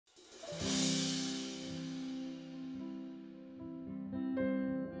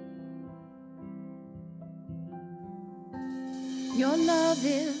Your love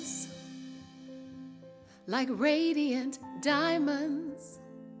is like radiant diamonds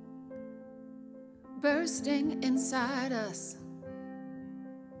bursting inside us.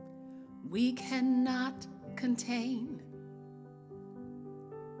 We cannot contain.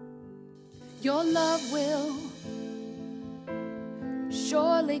 Your love will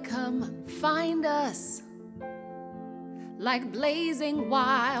surely come find us like blazing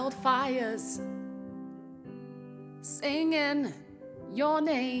wildfires, singing your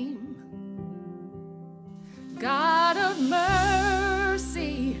name. God of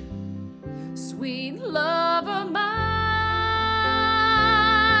mercy, sweet love of mine,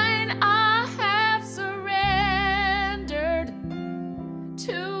 I have surrendered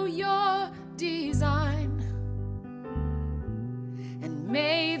to your design. And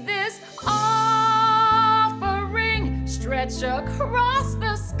may this offering stretch across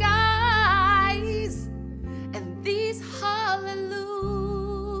the skies, and these hallelujahs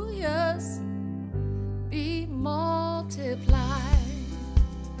be multiplied.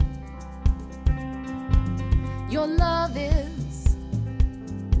 Your love is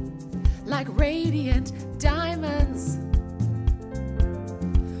like radiant diamonds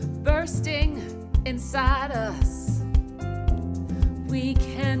bursting inside us. We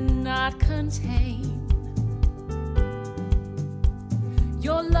cannot contain.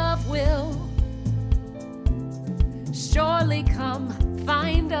 Your love will surely come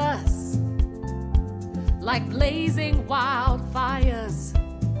find us like blazing wildfires,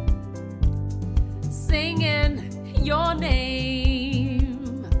 singing your name.